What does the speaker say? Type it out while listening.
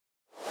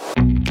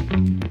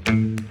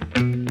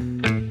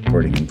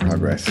Recording in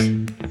progress.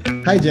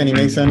 Hi, Jenny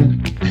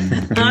Mason.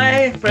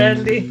 Hi,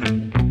 Bradley.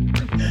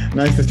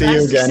 Nice to see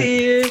you again. Nice to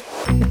see you.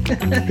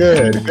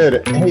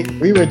 Good. Hey,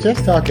 we were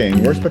just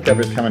talking. Worst Book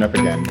Ever is coming up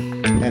again.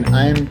 And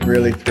I'm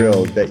really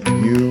thrilled that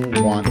you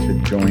want to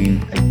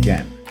join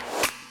again.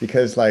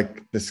 Because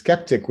like the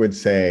skeptic would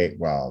say,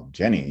 well,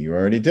 Jenny, you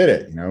already did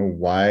it.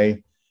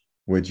 Why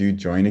would you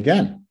join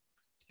again?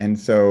 And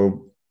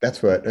so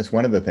that's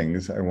one of the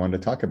things I wanted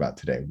to talk about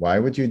today. Why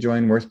would you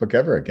join Worst Book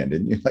Ever again?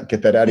 Didn't you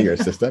get that out of your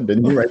system?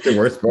 Didn't you write the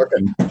worst book?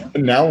 And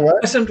now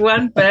what? Wasn't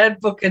one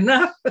bad book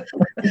enough?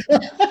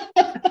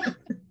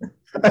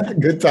 That's a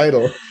good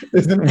title.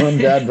 Isn't one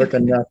bad book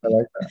enough? I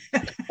like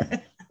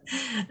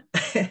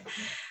that.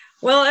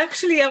 Well,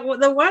 actually,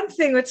 the one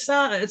thing it's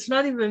that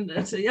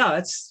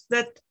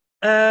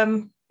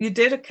you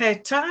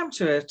dedicate time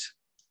to it.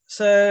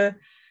 So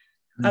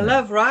I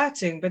love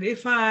writing, but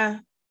if I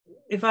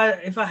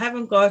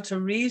haven't got a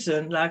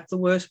reason, like the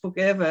worst book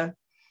ever,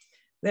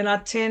 then I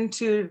tend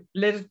to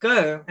let it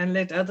go and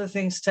let other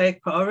things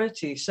take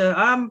priority. So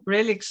I'm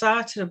really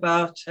excited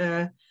about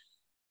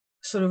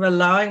sort of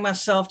allowing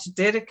myself to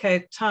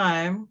dedicate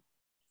time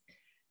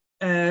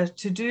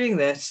to doing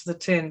that, the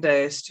 10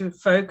 days, to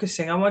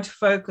focusing. I want to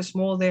focus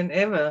more than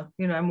ever,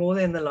 more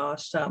than the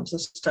last times,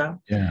 this time.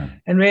 Yeah.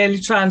 And really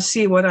try and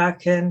see what I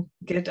can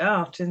get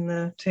out in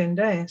the 10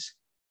 days.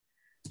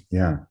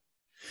 Yeah.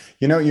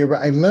 You're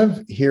right. I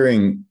love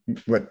hearing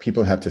what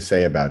people have to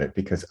say about it,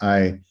 because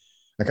I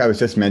was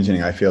just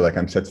mentioning, I feel like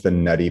I'm such the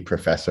nutty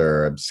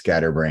professor, I'm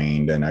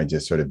scatterbrained, and I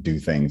just sort of do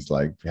things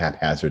like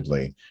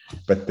haphazardly.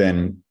 But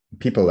then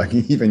people like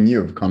even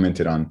you have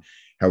commented on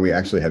how we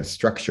actually have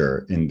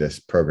structure in this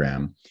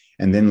program.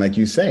 And then, like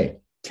you say,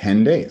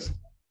 10 days,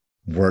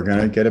 we're going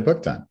to get a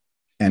book done.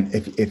 And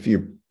if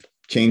you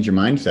change your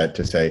mindset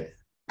to say,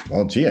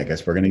 well, gee, I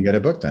guess we're going to get a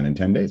book done in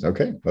 10 days.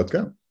 Okay, let's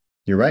go.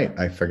 You're right.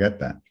 I forget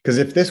that. Because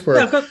if this were,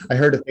 I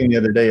heard a thing the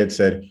other day, it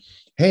said,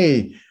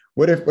 hey,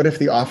 what if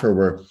the offer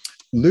were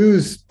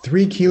lose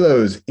 3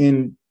 kilos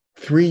in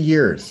 3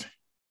 years?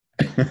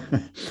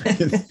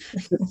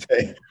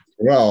 Say,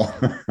 well,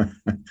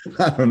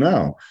 I don't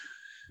know.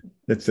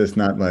 It's just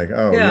not like,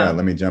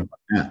 let me jump on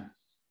that.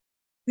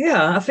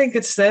 Yeah, I think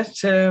it's that.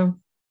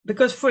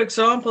 Because, for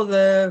example,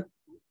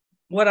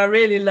 what I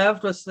really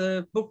loved was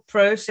the book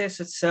process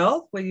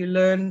itself, where you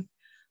learn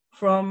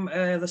from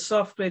the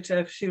software to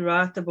actually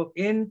write the book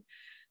in,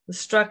 the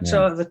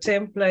structure, the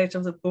template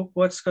of the book,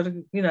 what's got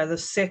to, the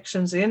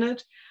sections in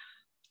it,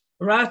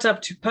 right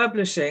up to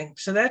publishing.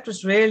 So that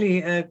was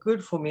really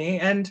good for me.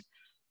 And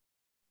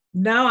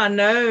now I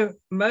know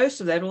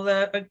most of that,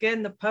 although,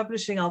 again, the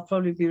publishing I'll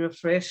probably be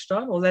refreshed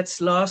on, or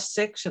that's last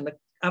section, the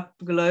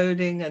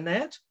uploading and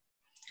that.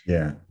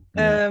 Yeah.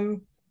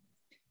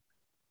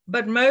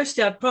 But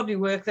mostly I'd probably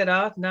work that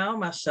out now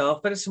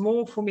myself. But it's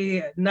more for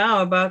me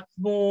now about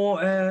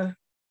more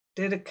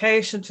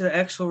dedication to the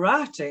actual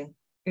writing.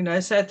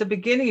 So at the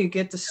beginning you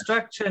get the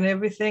structure and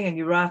everything and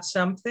you write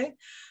something.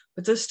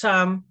 But this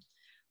time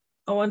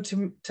I want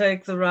to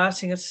take the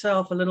writing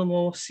itself a little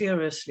more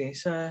seriously.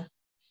 So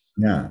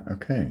yeah,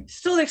 okay.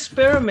 Still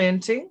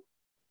experimenting.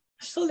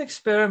 So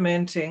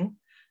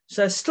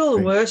still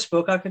the worst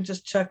book. I can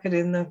just chuck it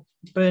in the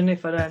bin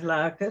if I don't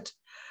like it.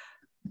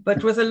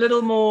 But with a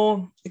little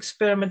more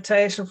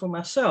experimentation for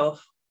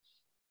myself.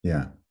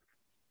 Yeah.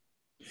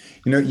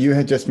 You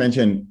had just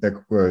mentioned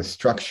the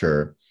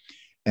structure,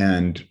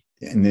 and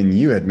then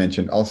you had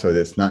mentioned also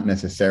that's not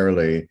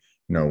necessarily,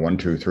 1,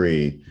 2,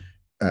 3.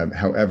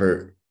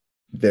 However,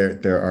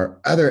 there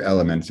are other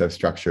elements of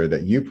structure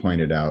that you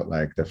pointed out,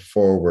 like the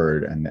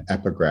foreword and the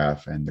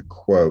epigraph and the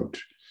quote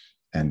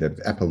and the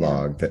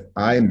epilogue that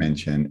I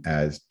mention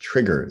as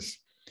triggers.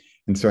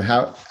 And so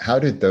how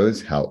did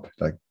those help,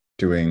 like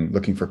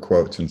looking for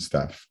quotes and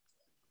stuff?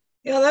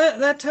 Yeah,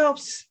 that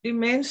helps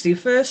immensely.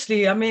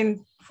 Firstly,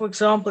 for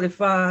example,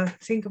 if I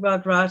think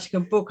about writing a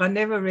book, I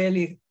never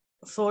really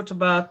thought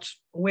about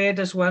where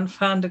does one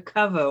find a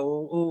cover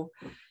or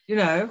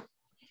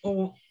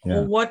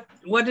what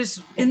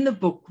is in the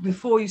book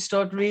before you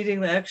start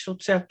reading the actual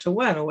chapter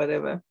 1 or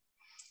whatever.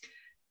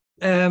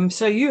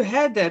 So you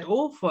had that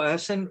all for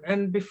us.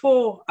 And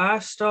before I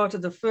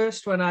started the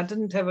first one, I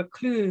didn't have a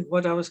clue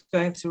what I was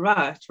going to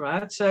write,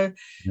 right? So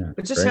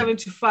but just having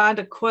to find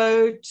a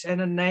quote and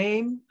a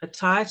name, a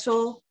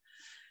title,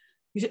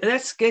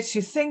 that gets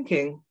you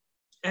thinking.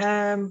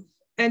 And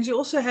you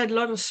also had a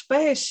lot of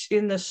space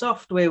in the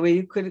software where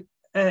you could,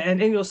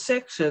 and in your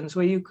sections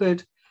where you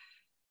could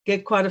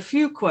get quite a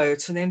few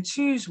quotes and then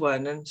choose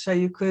one. And so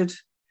you could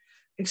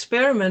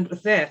experiment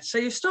with that. So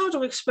you start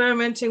off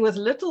experimenting with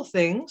little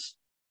things,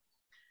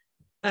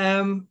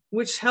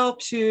 which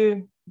helps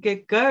you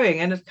get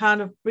going, and it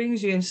kind of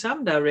brings you in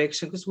some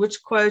direction, because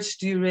which quotes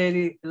do you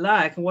really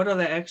like and what are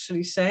they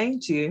actually saying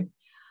to you?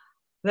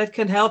 That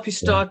can help you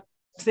start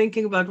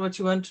thinking about what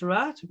you want to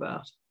write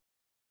about.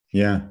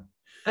 Yeah.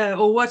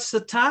 Or what's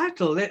the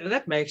title?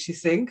 That makes you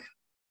think,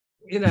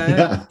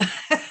 Yeah.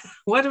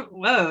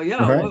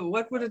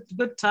 What would a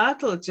good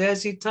title, a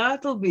jazzy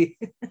title be?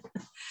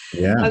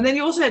 Yeah. And then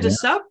you also had a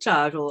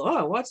subtitle.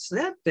 Oh, what's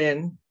that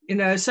then? you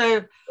know,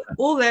 so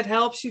all that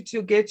helps you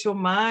to get your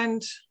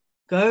mind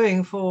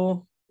going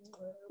for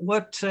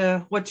what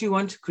you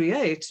want to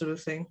create, sort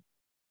of thing.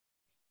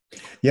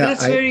 Yeah, but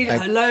it's very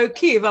low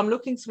key. If I'm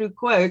looking through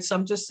quotes,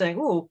 I'm just saying,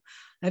 oh,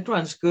 that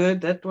one's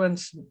good, that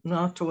one's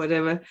not, or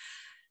whatever.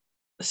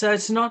 So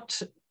it's not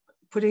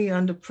putting you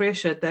under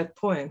pressure at that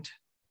point,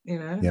 you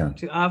know. Yeah.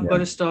 I've got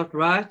to start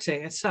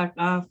writing. It's like,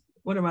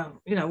 what am I,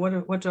 you know,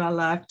 what do I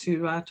like to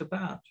write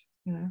about,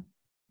 you know?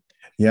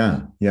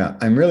 Yeah, yeah.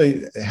 I'm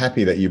really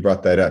happy that you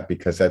brought that up,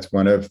 because that's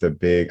one of the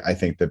big, I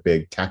think, the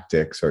big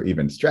tactics or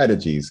even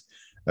strategies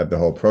of the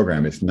whole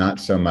program. It's not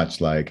so much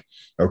like,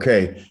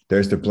 okay,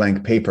 there's the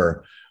blank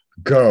paper,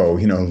 go,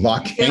 you know,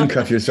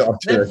 handcuff yourself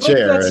to a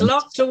chair. That's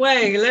locked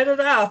away, let it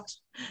out.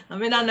 I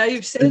mean, I know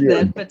you've said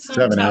that, but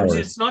sometimes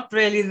it's not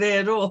really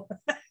there at all.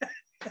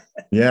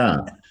 Yeah.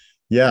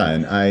 Yeah.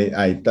 And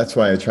I that's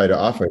why I try to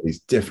offer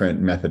these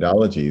different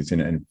methodologies,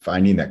 and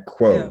finding that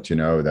quote, you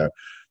know,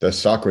 the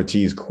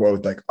Socrates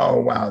quote, like, oh,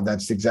 wow,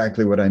 that's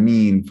exactly what I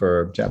mean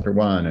for chapter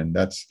 1. And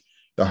that's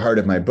the heart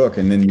of my book.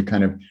 And then you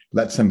kind of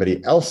let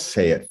somebody else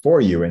say it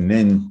for you. And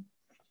then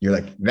you're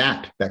like,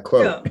 that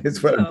quote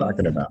is what I'm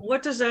talking about.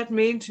 What does that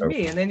mean to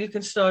me? And then you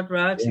can start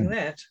writing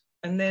that.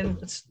 And then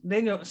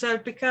so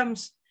it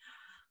becomes,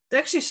 it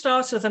actually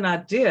starts with an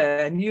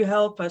idea, and you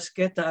help us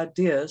get the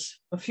ideas,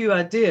 a few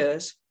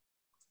ideas,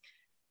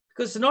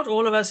 because not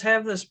all of us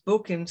have this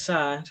book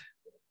inside,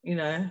 you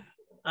know.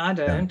 I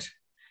don't.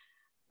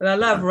 But I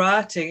love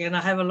writing, and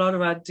I have a lot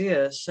of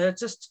ideas. So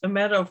it's just a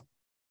matter of,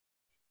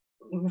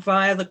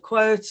 via the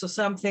quotes or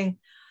something,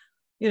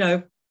 you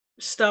know,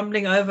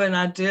 stumbling over an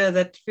idea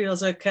that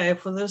feels okay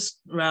for this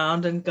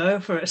round and go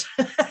for it.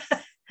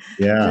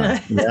 Yeah,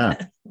 you know?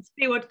 Yeah.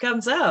 See what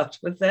comes out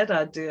with that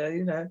idea,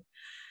 you know,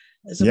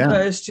 as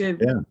opposed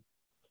to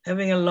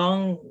having a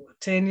long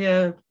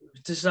 10-year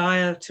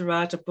desire to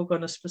write a book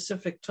on a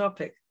specific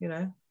topic, you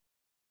know.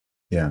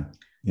 Yeah.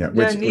 Yeah.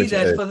 You don't need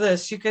that for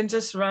this. You can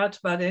just write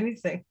about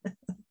anything.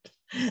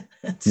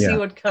 See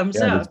what comes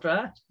out,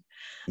 right?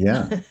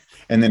 Yeah.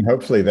 And then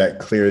hopefully that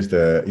clears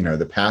the, you know,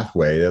 the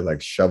pathway, that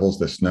like shovels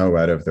the snow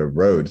out of the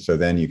road. So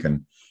then you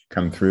can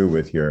come through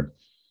with your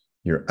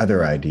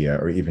other idea,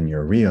 or even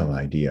your real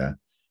idea,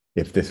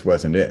 if this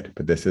wasn't it.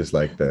 But this is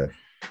like the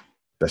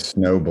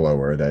snow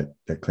blower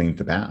that cleans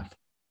the path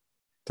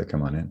to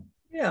come on in.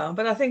 Yeah.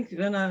 But I think,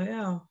 you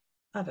know,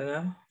 I don't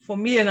know. For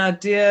me, an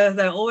idea,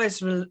 they're always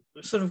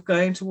sort of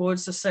going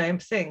towards the same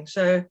thing.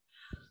 So it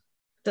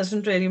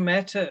doesn't really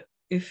matter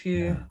if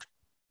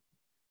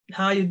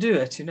how you do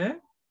it, you know.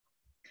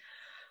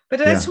 But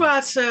that's why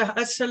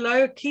it's a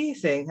low key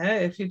thing.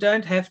 If you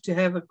don't have to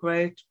have a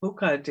great book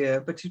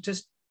idea, but you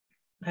just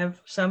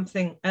have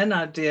something, an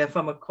idea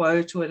from a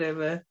quote or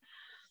whatever,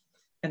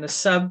 and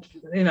a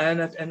you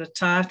know, and a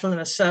title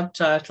and a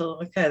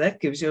subtitle. Okay,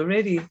 that gives you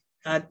already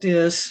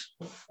ideas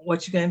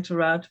what you're going to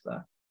write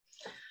about.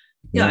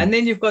 Yeah, and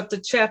then you've got the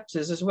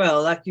chapters as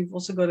well. Like, you've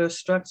also got a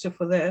structure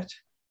for that.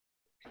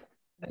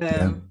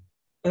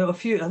 A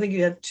few, I think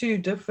you had 2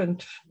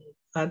 different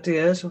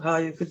ideas of how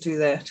you could do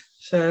that.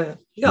 So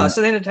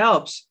so then it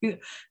helps. You're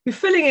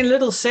filling in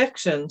little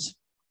sections,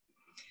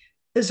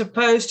 as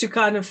opposed to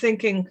kind of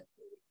thinking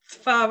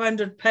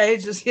 500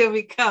 pages, here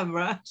we come,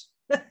 right?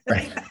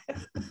 Right.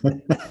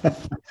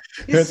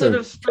 You sort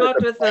of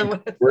start with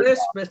the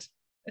first bit.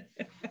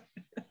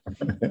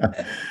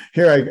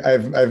 Here,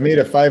 I've made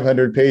a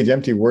 500-page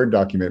empty Word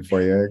document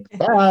for you.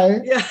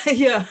 Bye.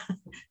 Yeah.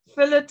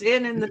 Fill it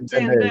in the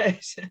 10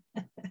 days.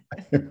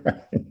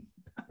 Right.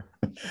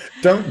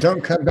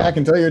 Don't come back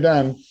until you're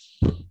done.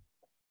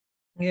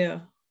 Yeah.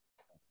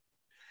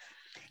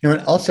 You know,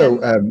 and also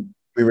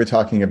we were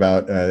talking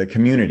about the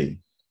community,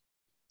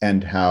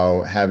 and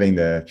how having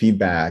the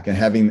feedback, and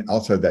having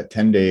also that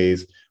 10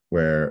 days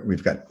where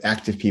we've got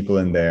active people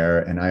in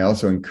there. And I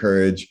also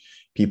encourage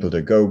people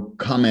to go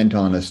comment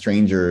on a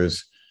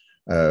stranger's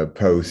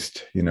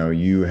post. You know,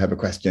 you have a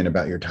question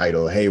about your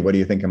title. Hey, what do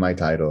you think of my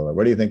title? Or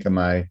what do you think of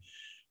my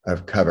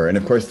cover? And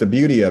of course, the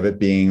beauty of it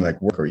being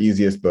like work or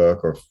easiest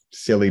book or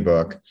silly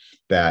book,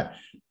 that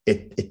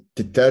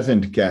it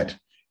doesn't get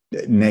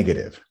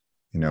negative.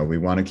 You know, we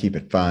want to keep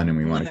it fun, and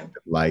we want to keep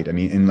it light. I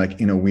mean,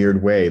 in a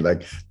weird way,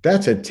 like,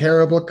 that's a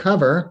terrible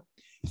cover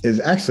is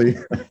actually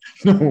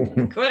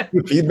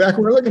the feedback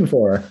we're looking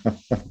for.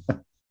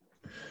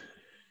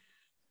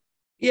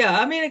 Yeah,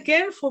 I mean,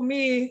 again, for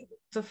me,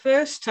 the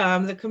first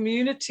time, the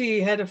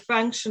community had a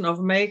function of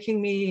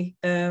making me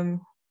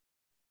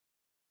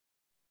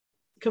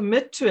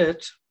commit to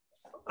it.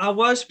 I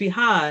was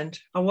behind.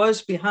 I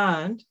was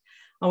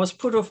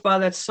put off by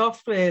that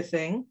software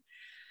thing.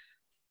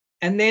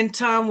 And then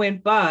time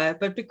went by.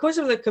 But because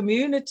of the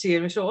community,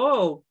 and we thought,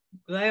 oh,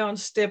 they're on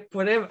step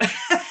whatever,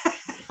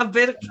 I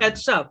better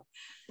catch up.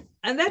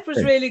 And that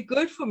was really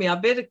good for me. I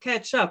better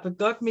catch up. It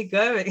got me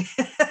going.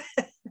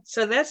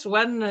 So that's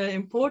one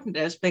important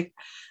aspect.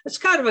 It's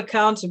kind of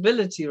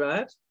accountability,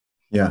 right?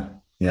 Yeah.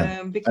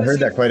 I heard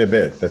that quite a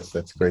bit.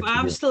 That's great.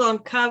 I'm still on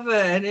cover,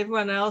 and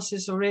everyone else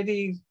is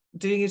already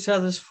doing each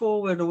other's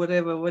forward or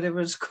whatever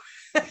it's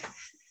called.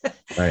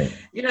 Right.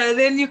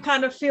 Then you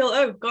kind of feel,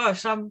 oh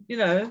gosh, I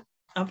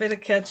better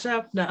catch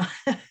up now.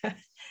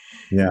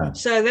 Yeah.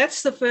 So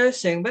that's the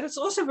first thing. But it's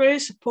also very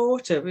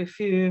supportive if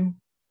you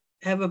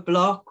have a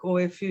block, or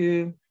if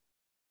you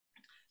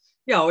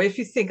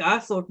think, I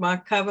thought my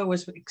cover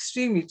was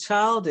extremely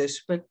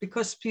childish, but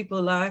because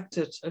people liked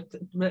it,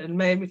 it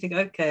made me think,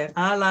 okay,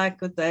 I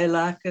like it, they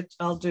like it,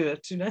 I'll do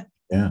it, Yeah.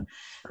 So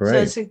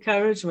Great. it's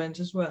encouragement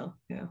as well.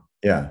 Yeah.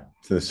 Yeah.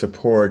 So the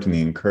support and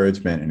the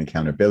encouragement and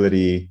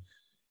accountability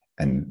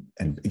and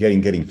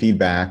getting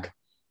feedback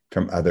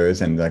from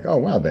others, and like, oh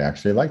wow, they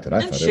actually liked it. I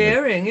And thought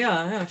sharing,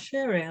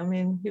 sharing. I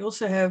mean, you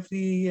also have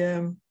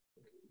the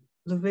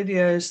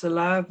videos, the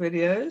live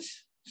videos,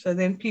 so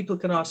then people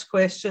can ask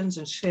questions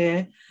and share.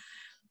 And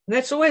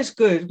that's always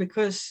good,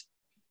 because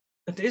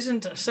it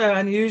isn't so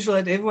unusual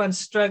that everyone's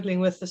struggling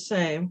with the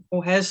same,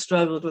 or has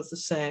struggled with the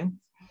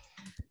same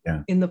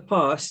in the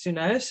past, so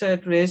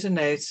it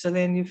resonates. So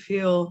then you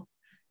feel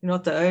you're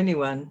not the only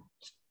one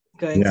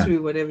going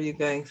through whatever you're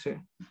going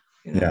through.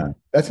 Yeah,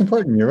 that's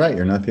important. You're right.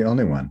 You're not the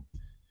only one,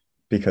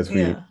 because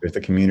there's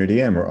the community,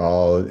 and we're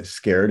all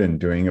scared and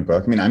doing a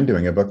book. I mean, I'm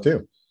doing a book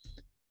too.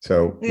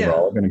 So we're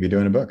all going to be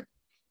doing a book.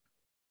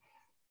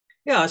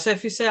 Yeah. So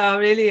if you say, I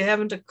really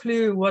haven't a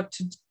clue what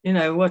to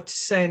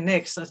say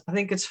next, I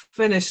think it's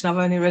finished and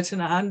I've only written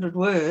 100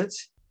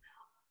 words.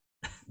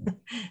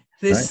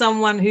 There's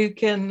someone who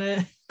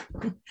can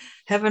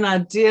have an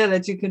idea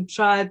that you can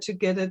try to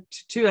get it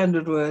to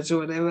 200 words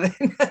or whatever,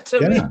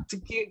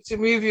 to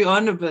move you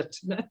on a bit.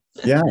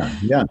 Yeah.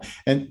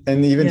 And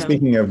even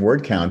speaking of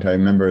word count, I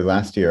remember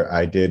last year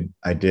I did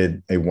a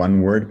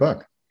 1-word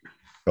book,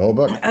 the whole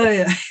book. Oh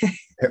yeah.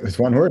 It was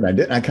 1 word.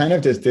 I kind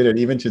of just did it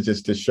even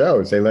to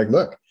show, say like,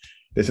 look,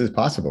 this is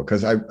possible.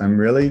 Because I'm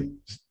really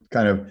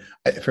kind of,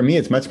 for me,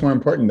 it's much more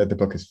important that the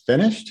book is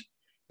finished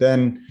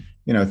than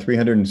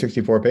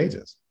 364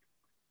 pages.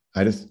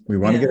 We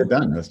want to get it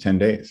done in those 10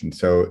 days. And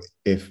so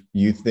if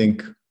you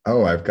think,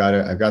 oh, I've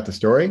got the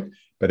story,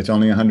 but it's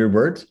only 100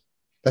 words,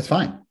 that's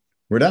fine.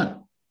 We're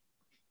done.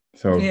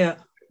 So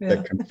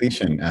the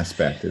completion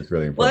aspect is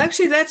really important. Well,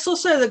 actually, that's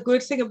also the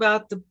good thing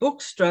about the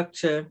book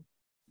structure,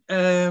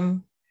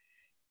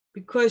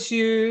 because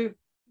you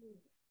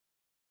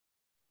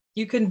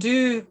can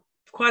do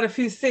quite a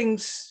few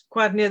things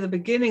quite near the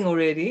beginning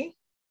already.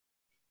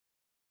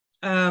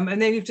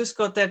 And then you've just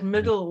got that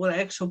middle or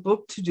actual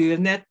book to do,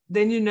 and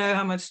then you know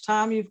how much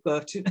time you've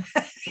got.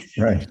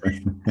 Right.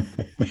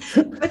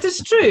 But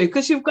it's true,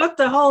 because you've got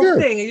the whole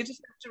thing, and you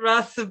just have to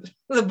write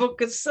the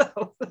book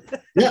itself.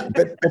 Yeah,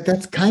 but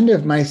that's kind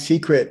of my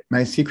secret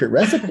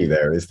recipe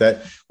there, is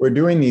that we're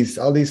doing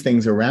all these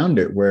things around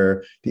it,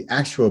 where the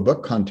actual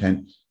book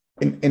content,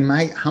 in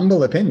my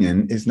humble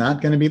opinion, is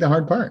not going to be the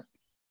hard part.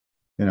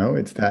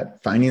 It's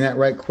that finding that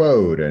right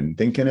quote and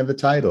thinking of the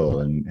title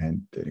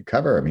and the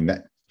cover. I mean,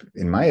 that,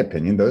 in my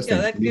opinion, those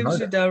things that gives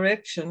you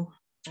direction,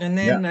 and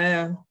then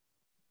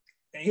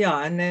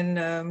and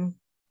then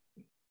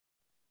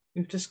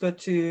you've just got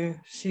to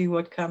see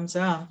what comes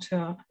out.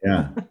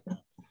 Yeah.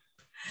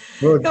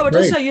 Well, but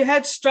also you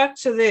had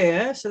structure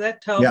there, so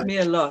that helped me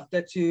a lot.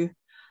 That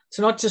it's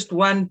not just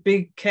one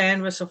big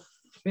canvas of,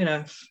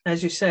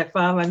 as you say,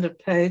 500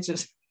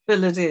 pages,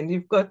 fill it in.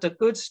 You've got a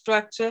good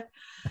structure,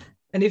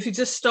 and if you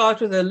just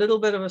start with a little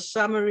bit of a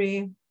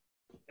summary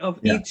of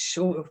each,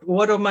 or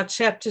what are my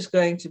chapters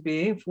going to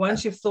be,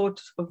 once you've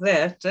thought of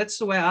that, that's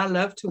the way I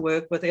love to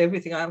work with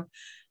everything. I'm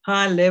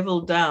high level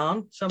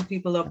down. Some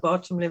people are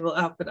bottom level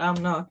up, but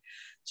I'm not.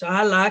 So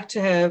I like to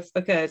have,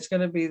 okay, it's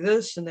going to be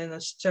this, and then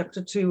this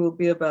chapter 2 will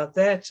be about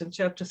that, and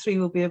chapter 3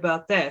 will be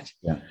about that.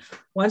 Yeah.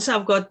 Once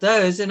I've got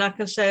those, then I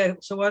can say,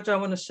 so what do I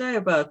want to say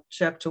about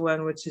chapter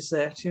 1, which is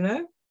that,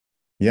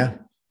 Yeah.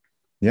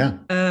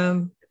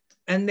 And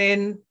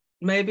then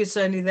maybe it's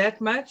only that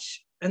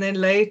much. And then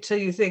later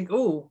you think,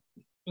 oh,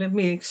 let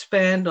me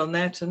expand on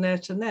that and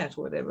that and that,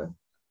 whatever.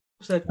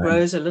 So it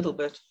grows a little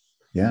bit.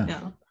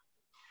 Yeah.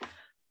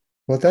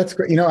 Well, that's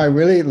great. I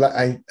really,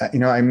 I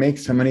make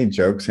so many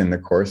jokes in the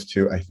course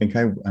too. I think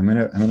I'm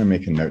gonna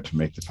make a note to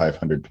make the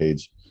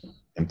 500-page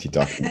empty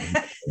document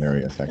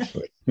hilarious,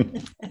 actually. Do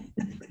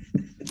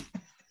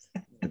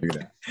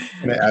that.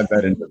 I'm gonna add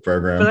that into the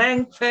program.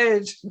 Blank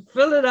page.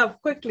 Fill it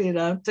up quickly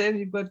now. I'm telling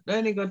you, you've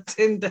only got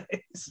 10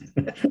 days.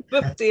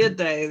 50 a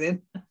day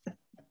then.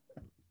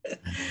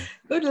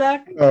 Good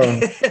luck. Well,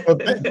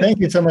 thank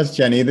you so much,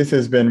 Jenny. This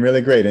has been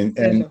really great.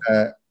 And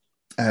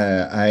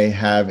I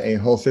have a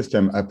whole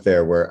system up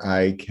there where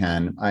I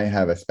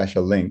have a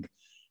special link,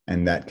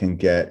 and that can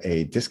get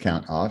a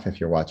discount off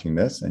if you're watching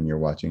this and you're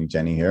watching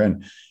Jenny here.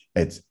 And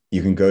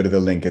you can go to the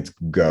link. It's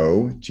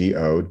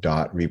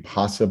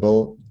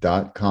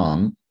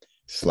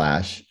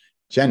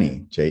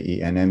go.repossible.com/Jenny,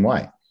 Jenny.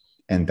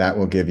 And that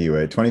will give you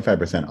a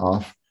 25%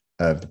 off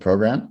of the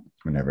program,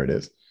 whenever it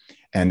is.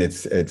 And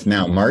it's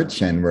now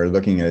March, and we're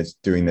looking at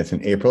doing this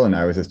in April. And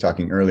I was just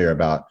talking earlier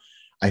about,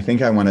 I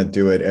think I want to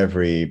do it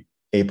every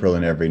April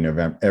and every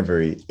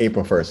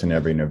April 1st and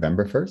every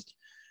November 1st.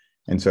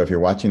 And so if you're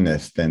watching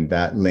this, then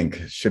that link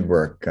should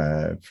work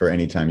for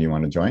any time you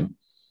want to join.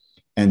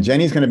 And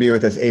Jenny's going to be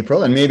with us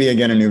April and maybe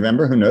again in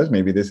November. Who knows?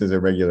 Maybe this is a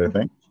regular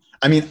thing.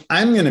 I mean,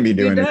 I'm going to be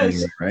doing it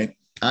anyway, right?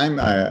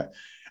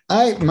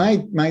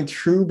 My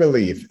true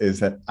belief is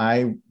that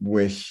I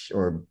wish,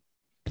 or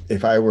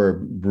if I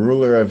were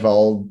ruler of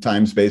all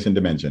time, space, and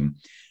dimension,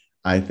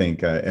 I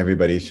think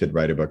everybody should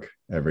write a book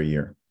every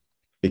year,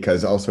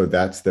 because also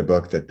that's the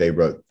book that they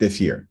wrote this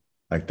year.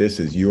 Like, this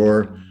is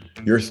your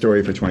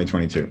story for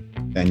 2022,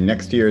 and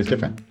next year is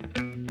different.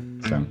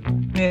 So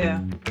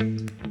yeah,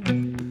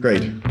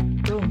 great.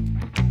 cool.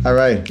 All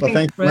right. Well,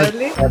 thanks so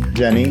much,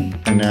 Jenny.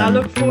 And I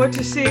look forward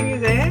to seeing you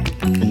there.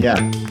 Yeah,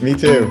 me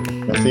too.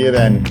 I'll see you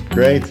then.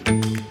 Great.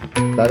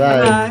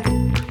 Bye-bye.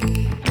 Bye.